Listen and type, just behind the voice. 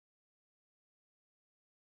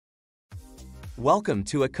Welcome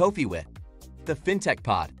to a Cofi with the FinTech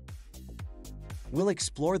Pod. We'll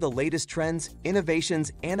explore the latest trends, innovations,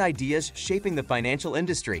 and ideas shaping the financial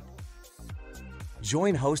industry.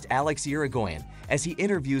 Join host Alex Irigoyen as he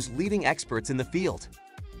interviews leading experts in the field.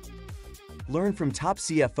 Learn from top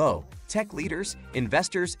CFO, tech leaders,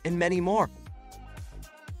 investors, and many more.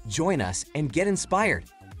 Join us and get inspired.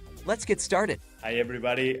 Let's get started. Hi,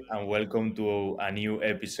 everybody, and welcome to a new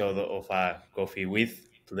episode of A Coffee With.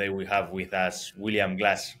 Today we have with us William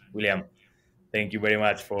Glass. William, thank you very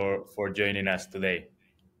much for joining us today.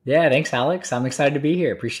 Yeah, thanks, Alex. I'm excited to be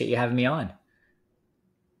here. Appreciate you having me on.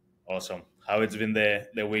 Awesome. How it's been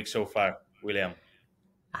the week so far, William?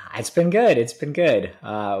 It's been good. It's been good.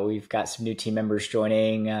 We've got some new team members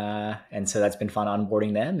joining, and so that's been fun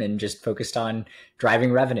onboarding them and just focused on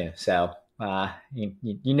driving revenue. So you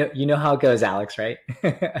know how it goes, Alex, right?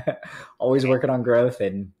 Always working on growth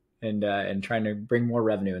and trying to bring more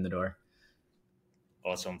revenue in the door.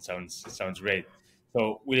 Awesome. Sounds great.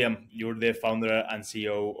 So, William, you're the founder and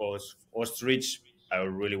CEO of Ostrich. I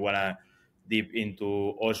really want to deep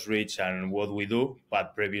into Ostrich and what we do.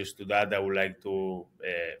 But previous to that, I would like to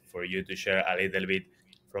for you to share a little bit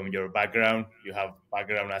from your background. You have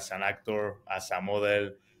background as an actor, as a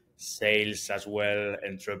model, sales as well,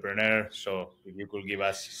 entrepreneur. So if you could give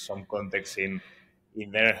us some context in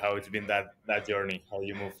there, how it's been that journey, how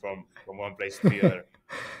you move from one place to the other.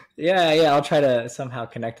 Yeah. I'll try to somehow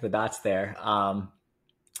connect the dots there.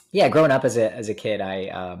 Growing up as a kid,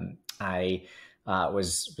 I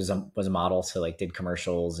was a model, so like did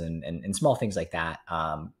commercials and small things like that.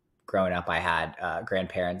 Growing up, I had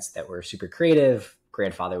grandparents that were super creative.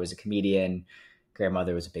 Grandfather was a comedian.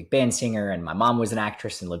 Grandmother was a big band singer, and my mom was an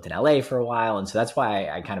actress and lived in LA for a while. And so that's why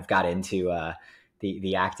I kind of got into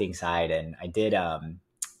the acting side. And I did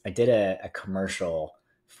a commercial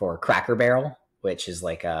for Cracker Barrel, which is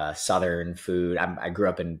like a Southern food. I grew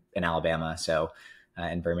up in Alabama, so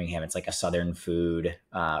in Birmingham, it's like a Southern food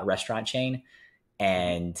restaurant chain.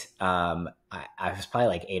 And I was probably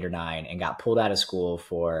like 8 or 9 and got pulled out of school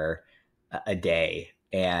for a day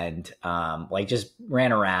and just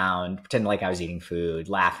ran around, pretending like I was eating food,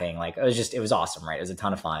 laughing. Like it was awesome, right? It was a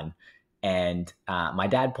ton of fun. And my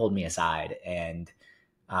dad pulled me aside and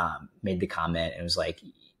made the comment. It was like,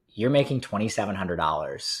 "You're making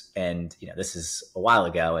 $2,700. And, this is a while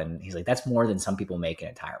ago." And he's like, "That's more than some people make an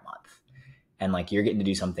entire month. And like, you're getting to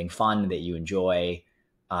do something fun that you enjoy."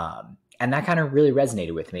 And that kind of really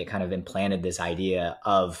resonated with me. It kind of implanted this idea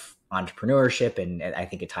of entrepreneurship. And I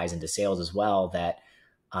think it ties into sales as well, that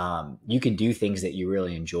you can do things that you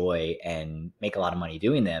really enjoy and make a lot of money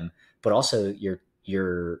doing them, but also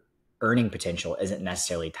your earning potential isn't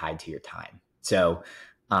necessarily tied to your time. So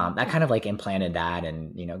that kind of like implanted that,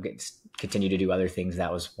 and continue to do other things.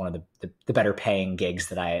 That was one of the better paying gigs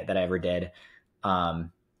that I ever did.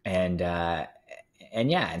 And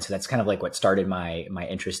so that's kind of like what started my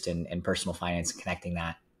interest in personal finance, connecting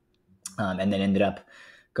that, and then ended up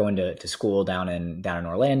going to school down in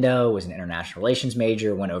Orlando. Was an international relations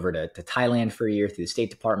major. Went over to Thailand for a year through the State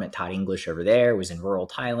Department. Taught English over there. Was in rural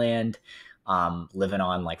Thailand, living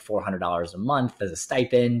on like $400 a month as a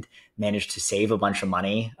stipend. Managed to save a bunch of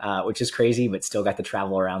money, which is crazy, but still got to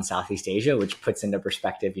travel around Southeast Asia, which puts into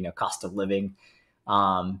perspective, cost of living.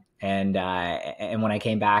 And when I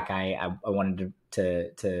came back, I wanted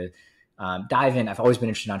to dive in. I've always been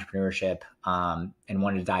interested in entrepreneurship, and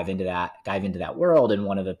wanted to dive into that world. And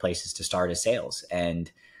one of the places to start is sales.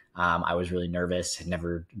 And I was really nervous, had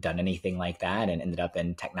never done anything like that, and ended up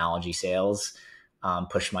in technology sales.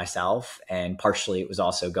 Pushed myself, and partially it was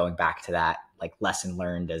also going back to that like lesson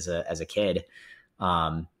learned as a kid,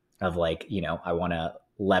 of like, I want to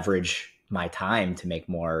leverage my time to make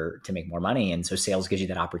more money. And so sales gives you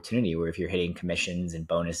that opportunity where if you're hitting commissions and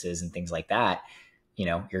bonuses and things like that,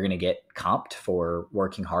 you're going to get comped for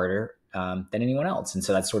working harder than anyone else. And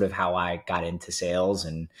so that's sort of how I got into sales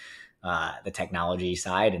and the technology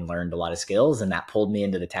side, and learned a lot of skills. And that pulled me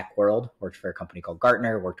into the tech world. Worked for a company called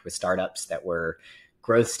Gartner, worked with startups that were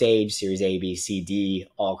growth stage, Series A, B, C, D,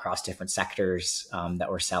 all across different sectors that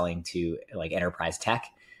were selling to like enterprise tech.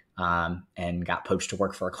 And got poached to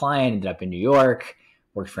work for a client, ended up in New York,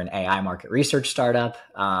 worked for an AI market research startup,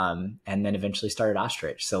 and then eventually started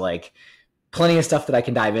Ostrich. So like plenty of stuff that I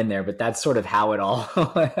can dive in there, but that's sort of how it all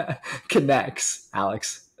connects,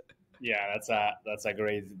 Alex. Yeah, that's a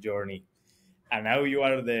great journey. And now you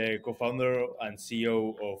are the co-founder and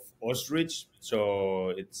CEO of Ostrich. So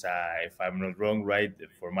it's, if I'm not wrong, right,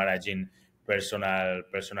 for managing personal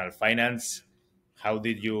finance. How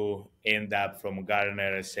did you end up from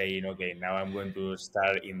Gartner saying, okay, now I'm going to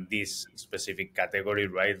start in this specific category,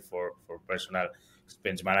 right, for personal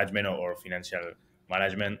expense management or financial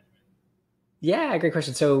management? Yeah, great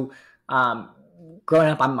question. So, growing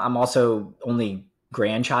up, I'm also only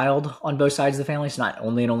grandchild on both sides of the family. So not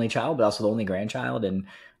only an only child, but also the only grandchild. And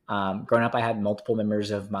growing up, I had multiple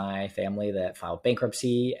members of my family that filed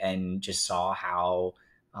bankruptcy, and just saw how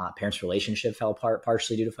parents' relationship fell apart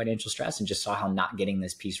partially due to financial stress, and just saw how not getting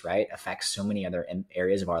this piece right affects so many other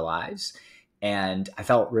areas of our lives. And I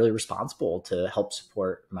felt really responsible to help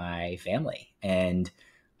support my family. And,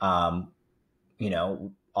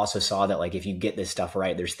 also saw that, like, if you get this stuff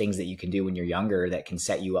right, there's things that you can do when you're younger that can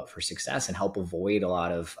set you up for success and help avoid a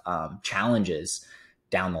lot of challenges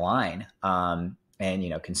down the line.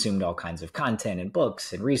 And consumed all kinds of content and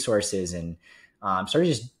books and resources, and started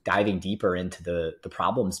just diving deeper into the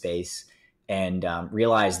problem space, and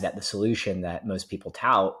realized that the solution that most people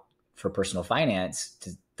tout for personal finance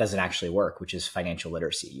doesn't actually work, which is financial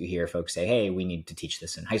literacy. You hear folks say, hey, we need to teach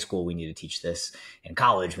this in high school. We need to teach this in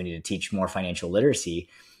college. We need to teach more financial literacy.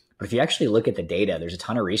 But if you actually look at the data, there's a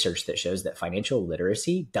ton of research that shows that financial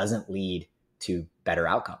literacy doesn't lead to better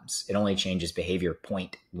outcomes. It only changes behavior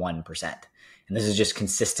 0.1%. And this is just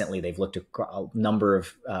consistently, they've looked at a number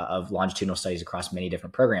of longitudinal studies across many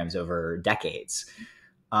different programs over decades.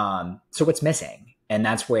 So what's missing? And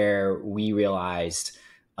that's where we realized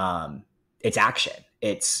it's action.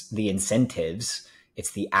 It's the incentives. It's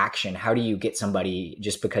the action. How do you get somebody,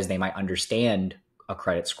 just because they might understand a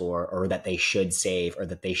credit score, or that they should save, or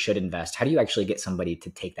that they should invest, how do you actually get somebody to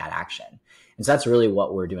take that action? And so that's really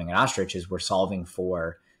what we're doing at Ostrich, is we're solving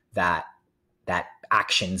for that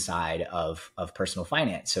action side of personal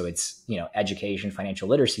finance. So it's, education, financial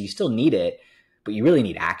literacy, you still need it, but you really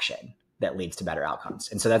need action that leads to better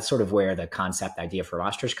outcomes. And so that's sort of where the concept idea for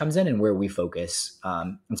Ostrich comes in, and where we focus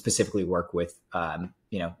and specifically work with,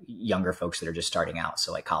 younger folks that are just starting out.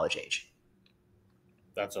 So like college age.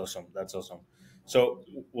 That's awesome. That's awesome. So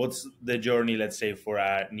what's the journey, let's say, for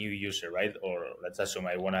a new user, right? Or let's assume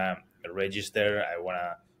I want to register, I want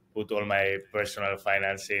to put all my personal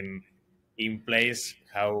finance in place.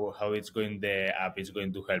 How the app is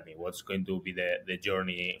going to help me? What's going to be the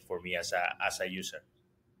journey for me as a user?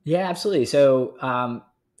 Yeah, absolutely. So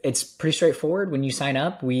it's pretty straightforward. When you sign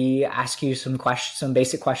up, we ask you some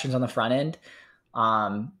basic questions on the front end.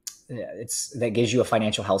 That gives you a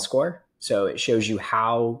financial health score. So it shows you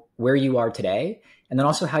where you are today, and then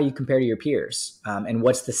also how you compare to your peers, and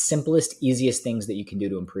what's the simplest, easiest things that you can do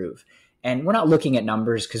to improve. And we're not looking at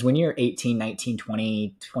numbers, because when you're 18, 19,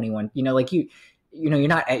 20, 21, you're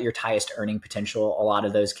not at your highest earning potential. A lot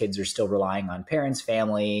of those kids are still relying on parents,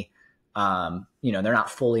 family. They're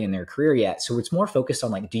not fully in their career yet. So it's more focused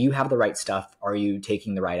on, like, do you have the right stuff? Are you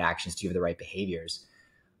taking the right actions? Do you have the right behaviors?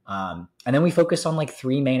 And then we focus on like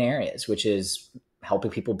 3 main areas, which is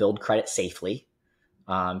helping people build credit safely.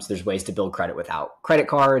 So there's ways to build credit without credit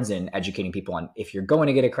cards, and educating people on, if you're going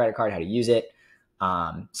to get a credit card, how to use it.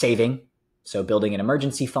 Saving. So building an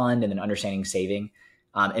emergency fund, and then understanding saving.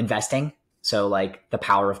 Investing. So like the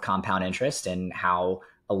power of compound interest, and how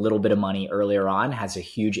a little bit of money earlier on has a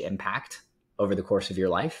huge impact over the course of your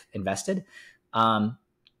life invested. And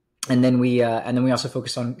then we also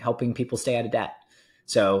focus on helping people stay out of debt.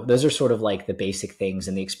 So those are sort of like the basic things.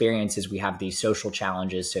 And the experience is, we have these social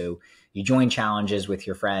challenges. So you join challenges with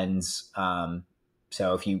your friends.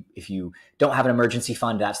 So if you don't have an emergency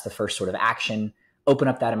fund, that's the first sort of action. Open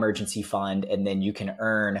up that emergency fund, and then you can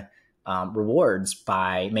earn rewards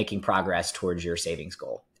by making progress towards your savings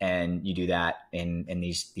goal. And you do that in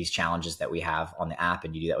these challenges that we have on the app,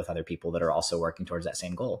 and you do that with other people that are also working towards that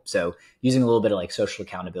same goal. So using a little bit of like social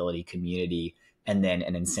accountability, community, and then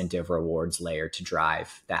an incentive rewards layer to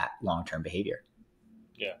drive that long-term behavior.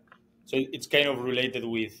 Yeah. So it's kind of related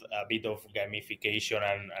with a bit of gamification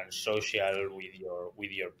and social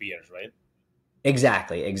with your peers, right?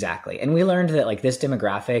 Exactly. And we learned that, like, this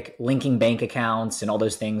demographic, linking bank accounts and all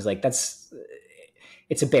those things, like,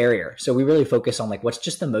 it's a barrier. So we really focus on, like, what's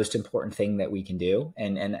just the most important thing that we can do.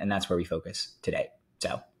 And that's where we focus today.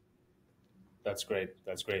 So. That's great.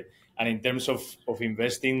 And in terms of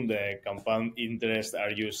investing, the compound interest, are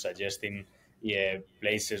you suggesting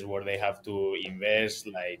places where they have to invest,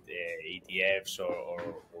 like ETFs,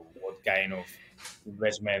 or what kind of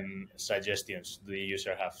investment suggestions do the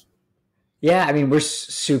user have? Yeah, I mean, we're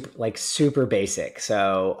super basic.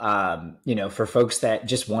 So, for folks that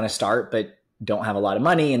just want to start but don't have a lot of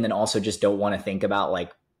money, and then also just don't want to think about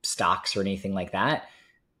like stocks or anything like that,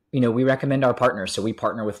 we recommend our partners. So we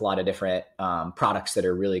partner with a lot of different products that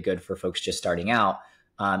are really good for folks just starting out.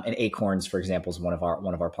 And Acorns, for example, is one of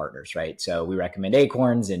our partners, right? So we recommend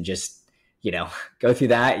Acorns, and just, go through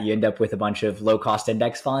that. You end up with a bunch of low cost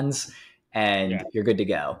index funds. and Yeah. you're good to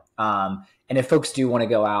go. And if folks do want to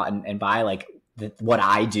go out and buy like what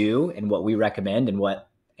I do and what we recommend and what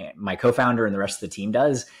my co-founder and the rest of the team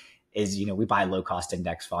does is, you know, we buy low cost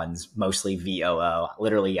index funds, mostly VOO.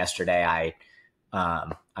 Literally yesterday, I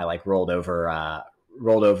like rolled over an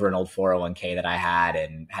old 401k that I had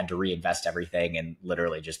and had to reinvest everything and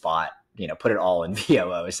literally just bought, you know, put it all in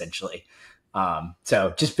VOO essentially.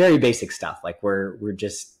 So just very basic stuff. Like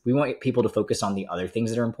we want people to focus on the other things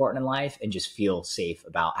that are important in life and just feel safe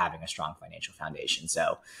about having a strong financial foundation.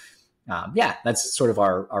 So yeah, that's sort of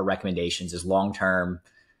our recommendations is long-term,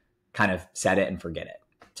 kind of set it and forget it.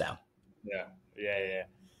 So yeah.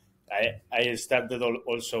 I started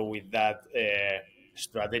also with that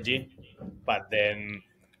strategy, but then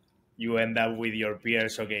you end up with your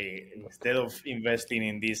peers. Okay, instead of investing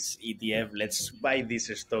in this ETF, let's buy this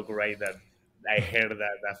stock, right? That I heard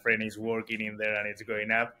that a friend is working in there and it's going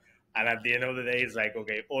up. And at the end of the day, it's like,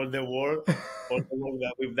 okay, all the work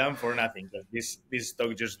that we've done for nothing, because this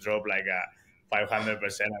stock just dropped like a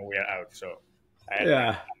 500% and we are out. So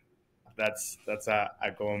yeah, that's a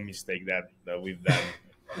common mistake that we've done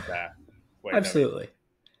quite a bit. absolutely.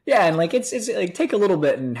 Yeah, and like it's like take a little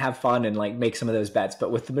bit and have fun and like make some of those bets,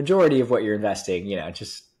 but with the majority of what you're investing, you know,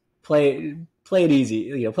 just play it easy,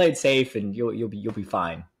 you know, play it safe, and you'll be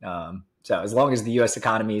fine. So as long as the U.S.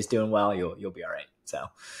 economy is doing well, you'll be all right. So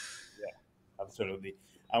yeah, absolutely.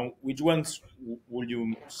 And which ones would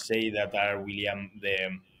you say that are, William,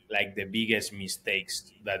 the biggest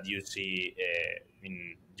mistakes that you see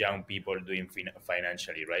in young people doing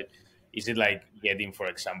financially, right? Is it like getting, for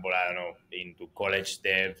example, I don't know, into college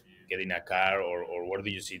debt, getting a car, or where do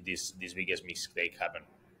you see this biggest mistake happen?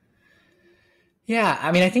 yeah,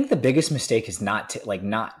 I mean, I think the biggest mistake is not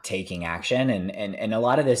taking action, and a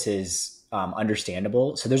lot of this is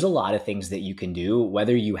understandable. So there's a lot of things that you can do,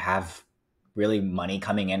 whether you have really money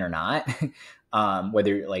coming in or not.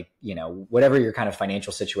 Whether like, you know, whatever your kind of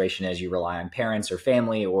financial situation is, you rely on parents or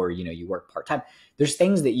family, or, you know, you work part-time. There's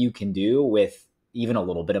things that you can do with even a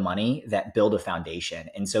little bit of money that build a foundation.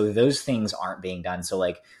 And so those things aren't being done. So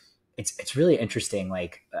like, it's really interesting,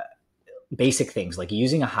 like basic things like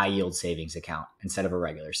using a high yield savings account instead of a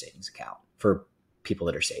regular savings account for people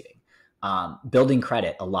that are saving. Building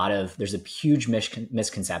credit. There's a huge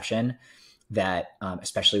misconception that,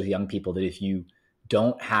 especially with young people, that if you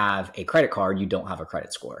don't have a credit card, you don't have a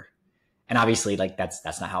credit score. And obviously, like that's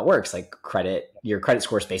not how it works. Like your credit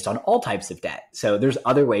score is based on all types of debt. So there's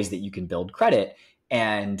other ways that you can build credit,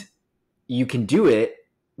 and you can do it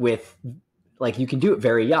you can do it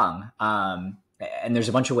very young. And there's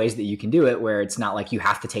a bunch of ways that you can do it where it's not like you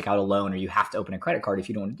have to take out a loan or you have to open a credit card if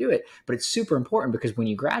you don't want to do it. But it's super important because when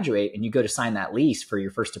you graduate and you go to sign that lease for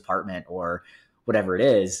your first apartment or whatever it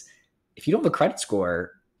is, if you don't have a credit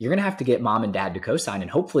score, you're going to have to get mom and dad to co-sign, and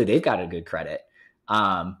hopefully they've got a good credit.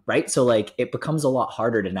 Right. So like it becomes a lot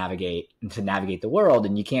harder to navigate the world,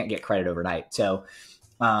 and you can't get credit overnight. So,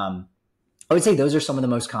 I would say those are some of the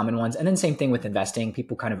most common ones. And then same thing with investing.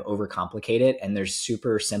 People kind of overcomplicate it, and there's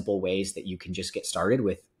super simple ways that you can just get started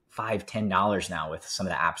with $5, $10 now with some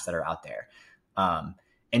of the apps that are out there.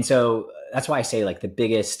 And so that's why I say like the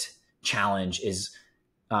biggest challenge is,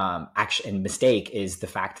 action and mistake is the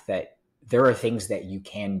fact that there are things that you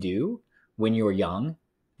can do when you're young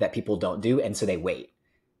that people don't do. And so they wait,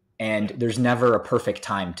 and there's never a perfect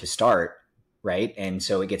time to start. Right. And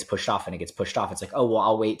so it gets pushed off and it gets pushed off. It's like, oh, well,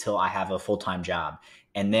 I'll wait till I have a full-time job.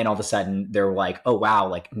 And then all of a sudden they're like, oh, wow,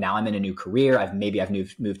 like now I'm in a new career. I've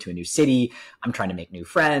moved to a new city. I'm trying to make new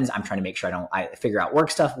friends. I'm trying to make sure I figure out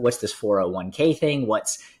work stuff. What's this 401k thing?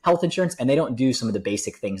 What's health insurance? And they don't do some of the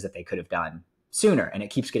basic things that they could have done sooner. And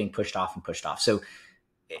it keeps getting pushed off and pushed off. So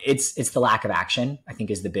it's the lack of action, I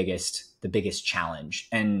think, is the biggest challenge,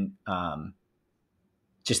 and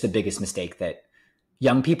just the biggest mistake that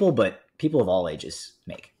young people, but people of all ages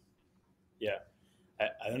make. Yeah.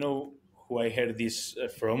 I don't know who I heard this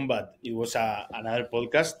from, but it was another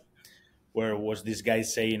podcast where was this guy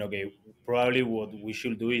saying, okay, probably what we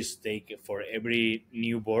should do is take for every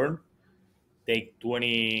newborn, take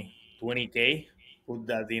 20K, put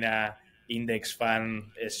that in a index fund,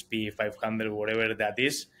 SP 500, whatever that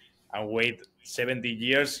is, and wait 70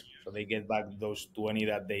 years so they get back those 20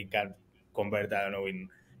 that they can convert, I don't know, in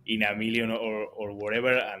a million or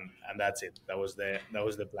whatever, and that's it. That was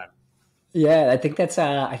the plan. Yeah, I think that's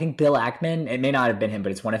I think Bill Ackman. It may not have been him,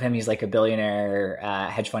 but it's one of him. He's like a billionaire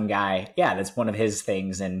hedge fund guy. Yeah, that's one of his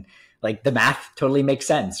things, and like the math totally makes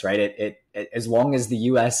sense, right? It as long as the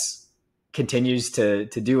U.S. continues to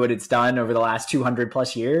do what it's done over the last 200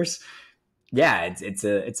 plus years, yeah, it's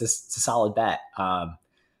a solid bet.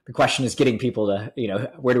 the question is getting people to,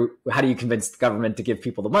 how do you convince the government to give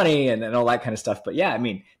people the money and all that kind of stuff. But yeah, I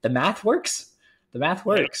mean, the math works. The math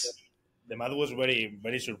works. The math was very,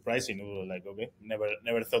 very surprising. It was like, okay,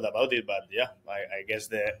 never thought about it, but yeah, I guess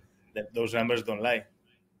those numbers don't lie.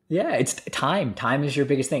 Yeah, it's time. Time is your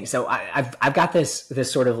biggest thing. So I've got this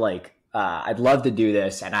sort of like, I'd love to do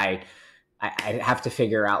this, and I have to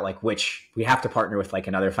figure out like we have to partner with like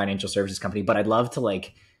another financial services company, but I'd love to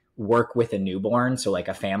like work with a newborn, so like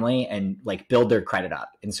a family, and like build their credit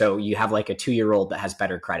up. And so you have like a 2-year-old that has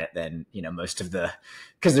better credit than, most of the,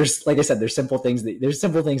 because there's, like I said, there's simple things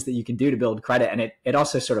that you can do to build credit. And it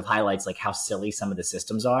also sort of highlights like how silly some of the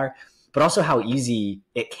systems are, but also how easy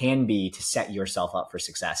it can be to set yourself up for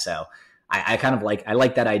success. So I kind of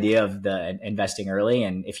like that idea of the investing early.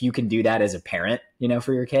 And if you can do that as a parent,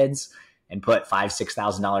 for your kids, and put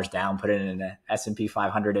 $5,000-$6,000 down, put it in an S&P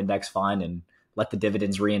 500 index fund, and let the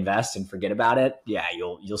dividends reinvest and forget about it. Yeah,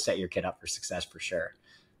 you'll set your kid up for success for sure.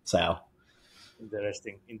 So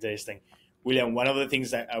interesting. William, one of the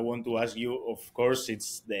things that I want to ask you, of course,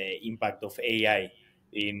 it's the impact of AI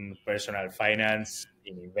in personal finance,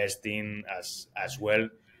 in investing as well.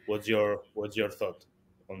 What's your thought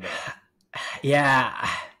on that? Yeah,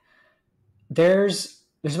 there's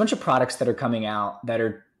a bunch of products that are coming out that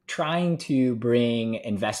are trying to bring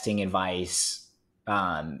investing advice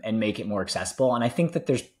and make it more accessible. And I think that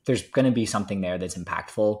there's going to be something there that's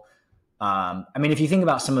impactful. I mean, if you think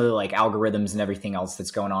about some of the like algorithms and everything else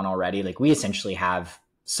that's going on already, like we essentially have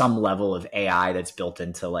some level of AI that's built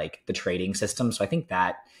into like the trading system. So I think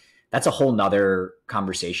that's a whole nother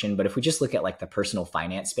conversation. But if we just look at like the personal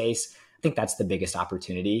finance space, I think that's the biggest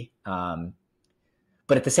opportunity.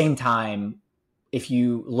 But at the same time, if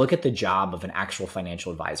you look at the job of an actual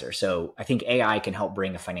financial advisor, so I think AI can help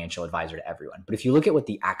bring a financial advisor to everyone. But if you look at what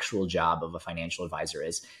the actual job of a financial advisor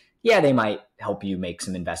is, yeah, they might help you make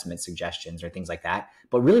some investment suggestions or things like that.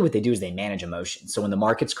 But really what they do is they manage emotions. So when the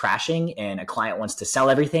market's crashing and a client wants to sell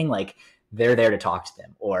everything, like they're there to talk to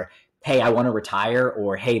them. Or, hey, I want to retire.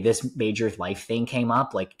 Or, hey, this major life thing came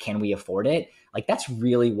up. Like, can we afford it? Like, that's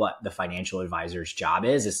really what the financial advisor's job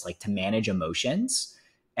is. It's like to manage emotions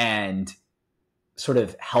and sort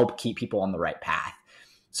of help keep people on the right path.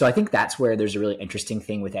 So I think that's where there's a really interesting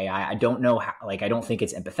thing with AI. I don't know how, like, I don't think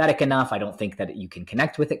it's empathetic enough. I don't think that you can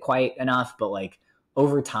connect with it quite enough, but like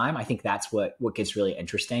over time, I think that's what gets really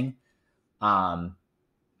interesting. So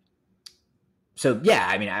yeah,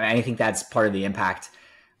 I mean, I think that's part of the impact.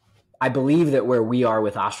 I believe that where we are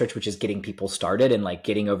with Ostrich, which is getting people started and like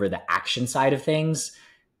getting over the action side of things,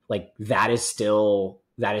 like that is still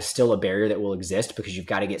a barrier that will exist, because you've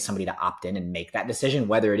got to get somebody to opt in and make that decision,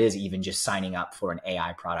 whether it is even just signing up for an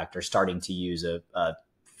AI product or starting to use a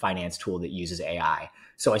finance tool that uses AI.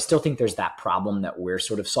 So I still think there's that problem that we're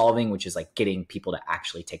sort of solving, which is like getting people to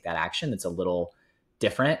actually take that action. That's a little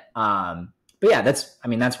different. But yeah,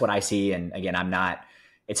 that's what I see. And again,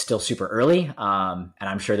 it's still super early. And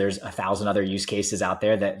I'm sure there's 1,000 other use cases out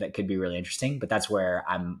there that could be really interesting, but that's where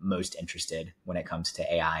I'm most interested when it comes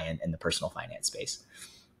to AI and the personal finance space.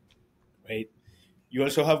 Great. You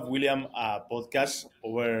also have, William, a podcast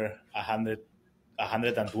over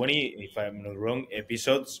 120, if I'm not wrong,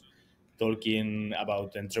 episodes talking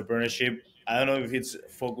about entrepreneurship. I don't know if it's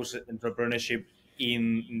focused entrepreneurship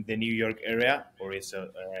in the New York area or it's a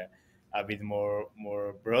bit more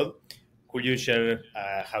broad. Could you share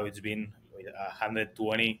how it's been with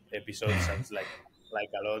 120 episodes? Sounds like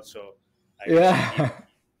a lot. So I guess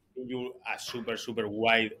give you a super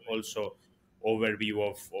wide also overview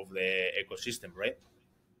of the ecosystem, right?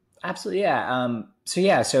 Absolutely,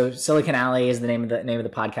 yeah. So Silicon Alley is the name of the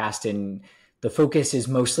podcast, and the focus is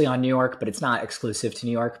mostly on New York, but it's not exclusive to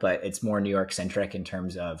New York, but it's more New York centric in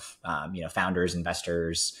terms of founders,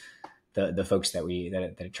 investors, the folks that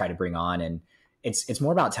I try to bring on, and it's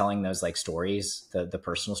more about telling those like stories, the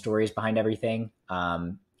personal stories behind everything,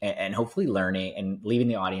 and hopefully learning and leaving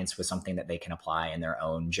the audience with something that they can apply in their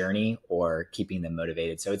own journey or keeping them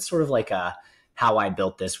motivated. So it's sort of like how I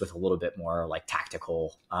built this with a little bit more like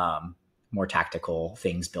more tactical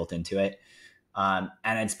things built into it. And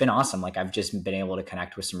it's been awesome. Like I've just been able to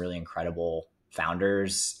connect with some really incredible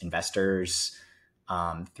founders, investors,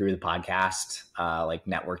 through the podcast, like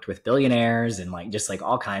networked with billionaires and like just like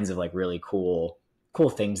all kinds of like really cool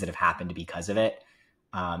things that have happened because of it.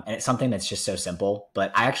 And it's something that's just so simple,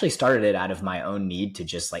 but I actually started it out of my own need to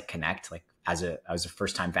just like connect. Like I was a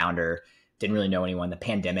first time founder, didn't really know anyone. The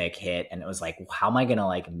pandemic hit and it was like, how am I going to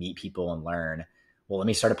like meet people and learn? Well, let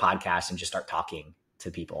me start a podcast and just start talking to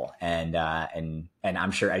people. And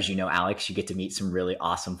I'm sure, as you know, Alex, you get to meet some really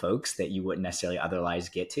awesome folks that you wouldn't necessarily otherwise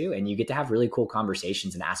get to. And you get to have really cool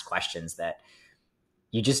conversations and ask questions that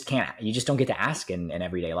you just don't get to ask in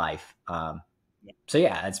everyday life. So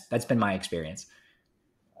yeah, that's been my experience.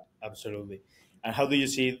 Absolutely. And how do you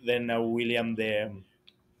see then, William, the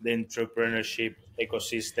entrepreneurship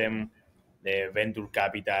ecosystem, the venture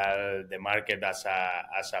capital, the market as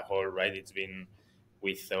a whole, right? It's been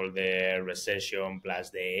with all the recession plus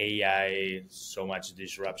the AI, so much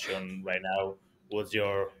disruption right now. What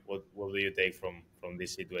do you take from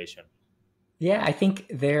this situation? Yeah, I think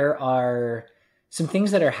there are some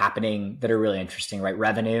things that are happening that are really interesting, right?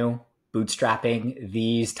 Revenue, bootstrapping,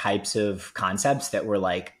 these types of concepts that were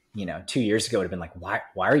like, 2 years ago would have been like, why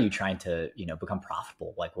are you trying to, become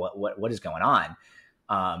profitable? Like what is going on?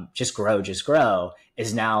 Just grow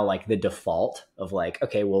is now like the default of like,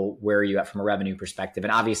 okay, well, where are you at from a revenue perspective?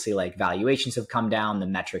 And obviously like valuations have come down. The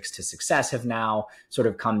metrics to success have now sort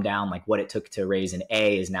of come down. Like what it took to raise an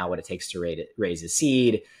A is now what it takes to raise a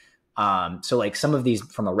seed. So like some of these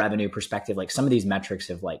from a revenue perspective, like some of these metrics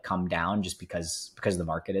have like come down just because the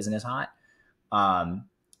market isn't as hot.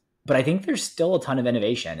 But I think there's still a ton of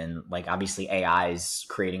innovation, and like obviously AI is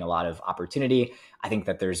creating a lot of opportunity. I think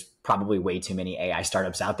that there's probably way too many AI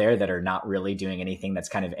startups out there that are not really doing anything that's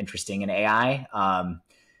kind of interesting in AI.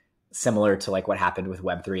 Similar to like what happened with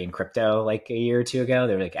Web3 and crypto like a year or two ago.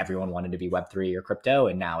 They were like everyone wanted to be Web3 or crypto,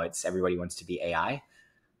 and now it's everybody wants to be AI.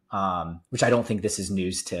 Which I don't think this is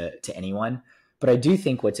news to anyone. But I do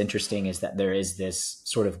think what's interesting is that there is this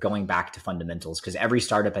sort of going back to fundamentals, because every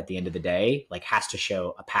startup at the end of the day like has to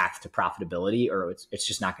show a path to profitability, or it's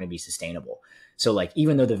just not going to be sustainable. So like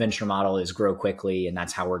even though the venture model is grow quickly and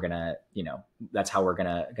that's how we're gonna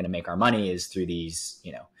make our money is through these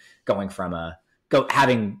going from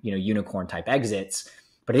having unicorn type exits.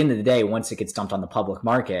 But at the end of the day, once it gets dumped on the public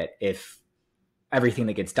market, if everything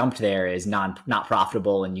that gets dumped there is not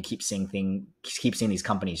profitable, and you keep seeing these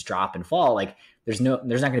companies drop and fall, like there's not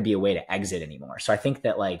going to be a way to exit anymore. So I think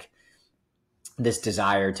that like this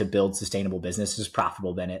desire to build sustainable businesses,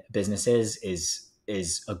 profitable businesses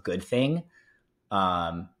is a good thing.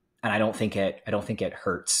 And I don't think it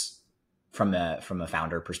hurts from a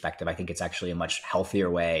founder perspective. I think it's actually a much healthier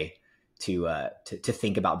way to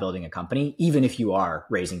think about building a company, even if you are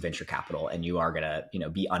raising venture capital and you are gonna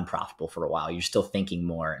be unprofitable for a while. You're still thinking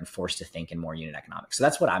more and forced to think in more unit economics. So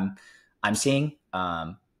that's what I'm seeing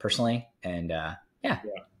personally, and yeah.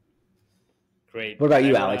 Great. What about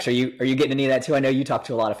you, Alex? Are you getting any of that too? I know you talk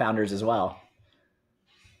to a lot of founders as well.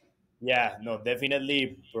 Yeah, no,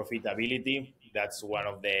 definitely profitability. That's one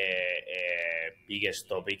of the biggest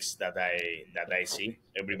topics that I see.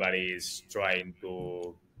 Everybody is trying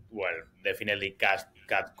to, well, definitely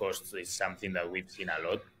cut costs is something that we've seen a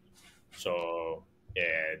lot. So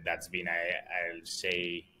that's been, I'll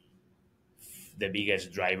say, the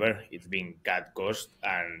biggest driver. It's been cut cost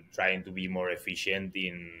and trying to be more efficient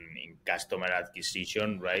in customer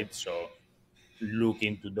acquisition, right? So look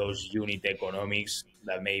into those unit economics,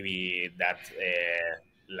 that maybe that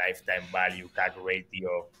lifetime value CAC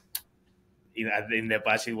ratio. In the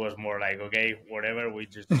past, it was more like, okay, whatever, we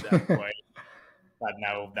just acquire. But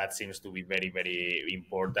now that seems to be very, very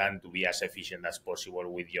important to be as efficient as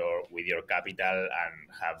possible with your capital and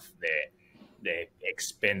have the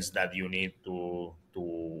expense that you need to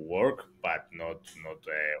work, but not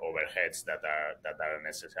overheads that are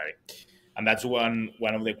necessary. And that's one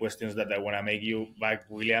of the questions that I want to make you back,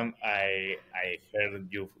 William. I heard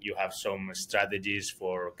you have some strategies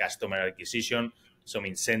for customer acquisition, some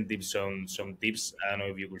incentives, some tips. I don't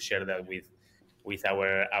know if you could share that with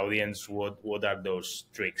our audience. What are those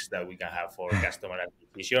tricks that we can have for customer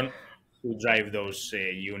acquisition to drive those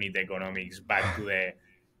unit economics back to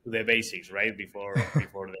the basics, right? Before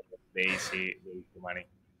the easy money.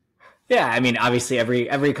 Yeah, I mean, obviously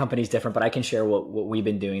every company is different, but I can share what we've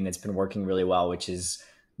been doing that's been working really well, which is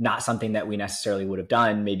not something that we necessarily would have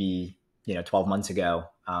done maybe 12 months ago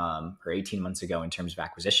or 18 months ago in terms of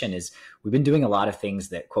acquisition. Is we've been doing a lot of things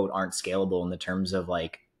that quote aren't scalable in the terms of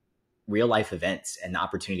like real life events and the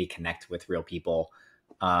opportunity to connect with real people.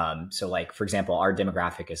 So like, for example, our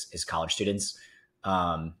demographic is college students.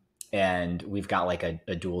 And we've got like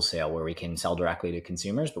a dual sale where we can sell directly to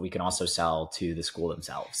consumers, but we can also sell to the school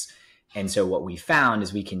themselves. And so what we found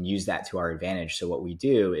is we can use that to our advantage. So what we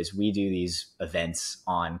do is we do these events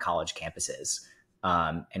on college campuses,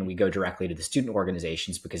 and we go directly to the student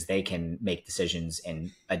organizations because they can make decisions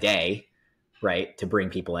in a day, right, to bring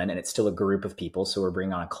people in. And it's still a group of people. So we're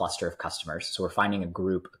bringing on a cluster of customers. So we're finding a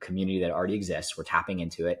group, a community that already exists. We're tapping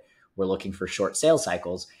into it. We're looking for short sales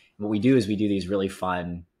cycles. And what we do is we do these really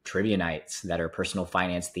fun trivia nights that are personal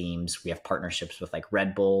finance themes. We have partnerships with like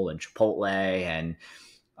Red Bull and Chipotle and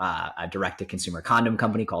a direct-to-consumer condom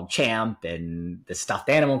company called Champ and the stuffed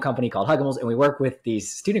animal company called Huggimals. And we work with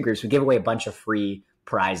these student groups. We give away a bunch of free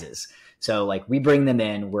prizes. So like we bring them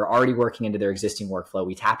in, we're already working into their existing workflow.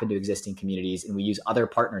 We tap into existing communities and we use other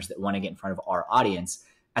partners that want to get in front of our audience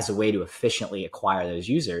as a way to efficiently acquire those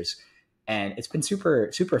users. And it's been super,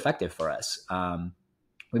 super effective for us.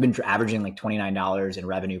 We've been averaging like $29 in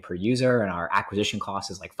revenue per user, and our acquisition cost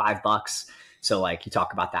is like $5. So like you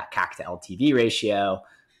talk about that CAC to LTV ratio,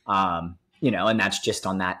 and that's just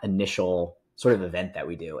on that initial sort of event that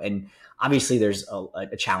we do. And obviously there's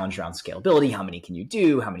a challenge around scalability. How many can you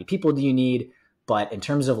do? How many people do you need? But in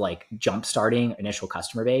terms of like jump starting initial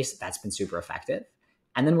customer base, that's been super effective.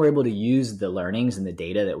 And then we're able to use the learnings and the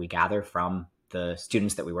data that we gather from the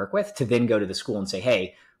students that we work with to then go to the school and say,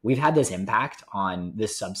 hey, we've had this impact on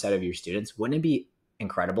this subset of your students. Wouldn't it be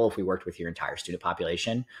incredible if we worked with your entire student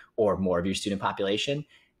population or more of your student population?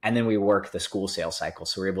 And then we work the school sales cycle.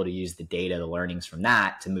 So we're able to use the data, the learnings from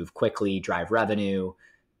that to move quickly, drive revenue,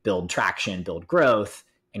 build traction, build growth.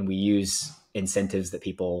 And we use incentives that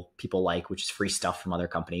people like, which is free stuff from other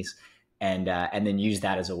companies. And then use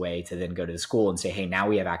that as a way to then go to the school and say, hey, now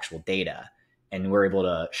we have actual data. And we're able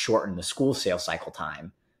to shorten the school sales cycle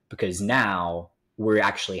time because now we've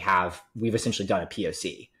essentially done a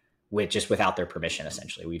POC without their permission.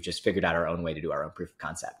 Essentially, we've just figured out our own way to do our own proof of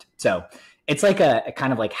concept. So it's like a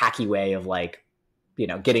kind of like hacky way of like,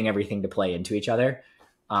 getting everything to play into each other.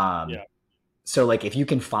 So like if you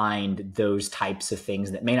can find those types of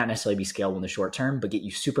things that may not necessarily be scalable in the short term, but get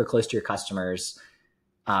you super close to your customers,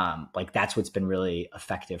 like that's what's been really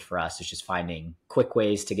effective for us, is just finding quick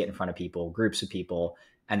ways to get in front of people, groups of people,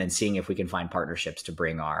 and then seeing if we can find partnerships to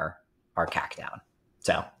bring our CAC down.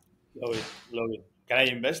 So love it. Can I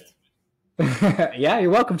invest? Yeah, you're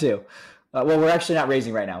welcome to. Well, we're actually not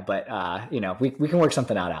raising right now, but we can work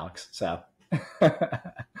something out, Alex. So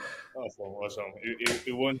awesome.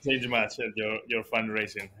 It won't change much at your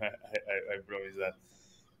fundraising. I promise that.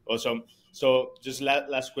 Awesome. So just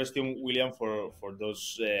last question, William, for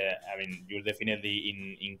those, you're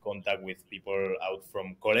definitely in contact with people out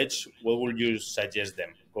from college. What would you suggest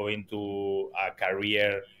them? Going to a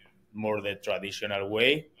career more the traditional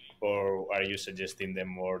way, or are you suggesting them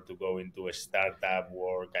more to go into a startup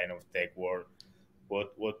or kind of tech world?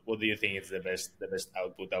 What do you think is the best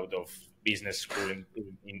output out of business school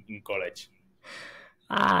in college?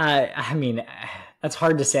 That's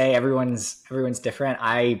hard to say. Everyone's different.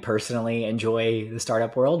 I personally enjoy the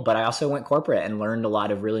startup world, but I also went corporate and learned a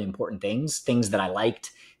lot of really important things that I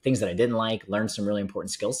liked, things that I didn't like, learned some really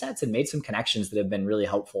important skill sets and made some connections that have been really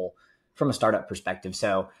helpful from a startup perspective.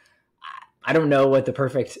 So I don't know what the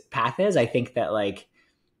perfect path is. I think that like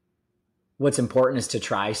what's important is to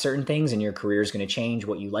try certain things, and your career is going to change.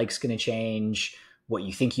 What you like is going to change. What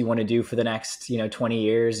you think you want to do for the next, 20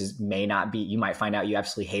 years may not be, you might find out you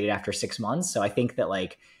absolutely hate it after 6 months. So I think that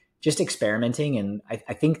like just experimenting, and I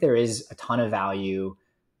think there is a ton of value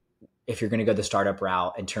if you're going to go the startup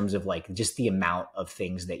route in terms of like just the amount of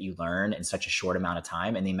things that you learn in such a short amount of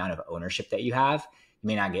time and the amount of ownership that you have.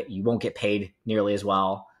 You won't get paid nearly as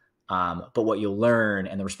well. But what you'll learn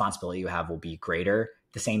and the responsibility you have will be greater.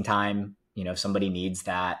 At the same time, if somebody needs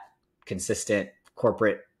that consistent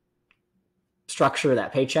corporate structure,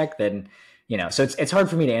 that paycheck, then, so it's hard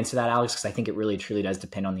for me to answer that, Alex, because I think it really truly does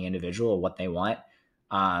depend on the individual, what they want.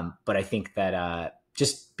 But I think that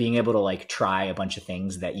just being able to like try a bunch of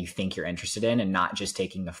things that you think you're interested in and not just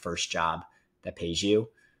taking the first job that pays you,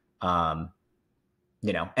 and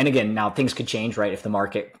again, now things could change, right? If the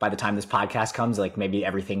market, by the time this podcast comes, like maybe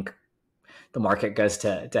the market goes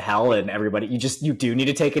to hell and everybody, you do need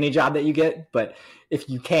to take any job that you get. But if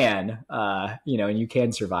you can, and you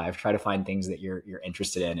can survive, try to find things that you're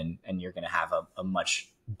interested in, and you're going to have a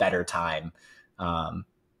much better time,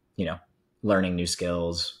 learning new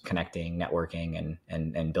skills, connecting, networking,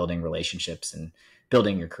 and building relationships and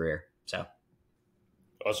building your career. So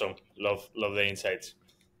awesome. Love the insights.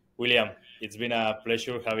 William, it's been a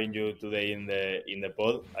pleasure having you today in the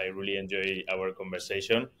pod. I really enjoy our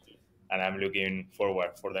conversation, and I'm looking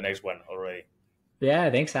forward for the next one already.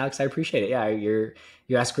 Yeah, thanks, Alex. I appreciate it. Yeah, you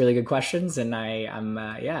ask really good questions, and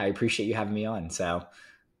I appreciate you having me on. So,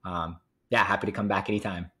 happy to come back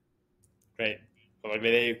anytime. Great. Have a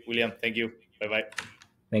great day, William. Thank you. Bye-bye.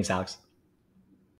 Thanks, Alex.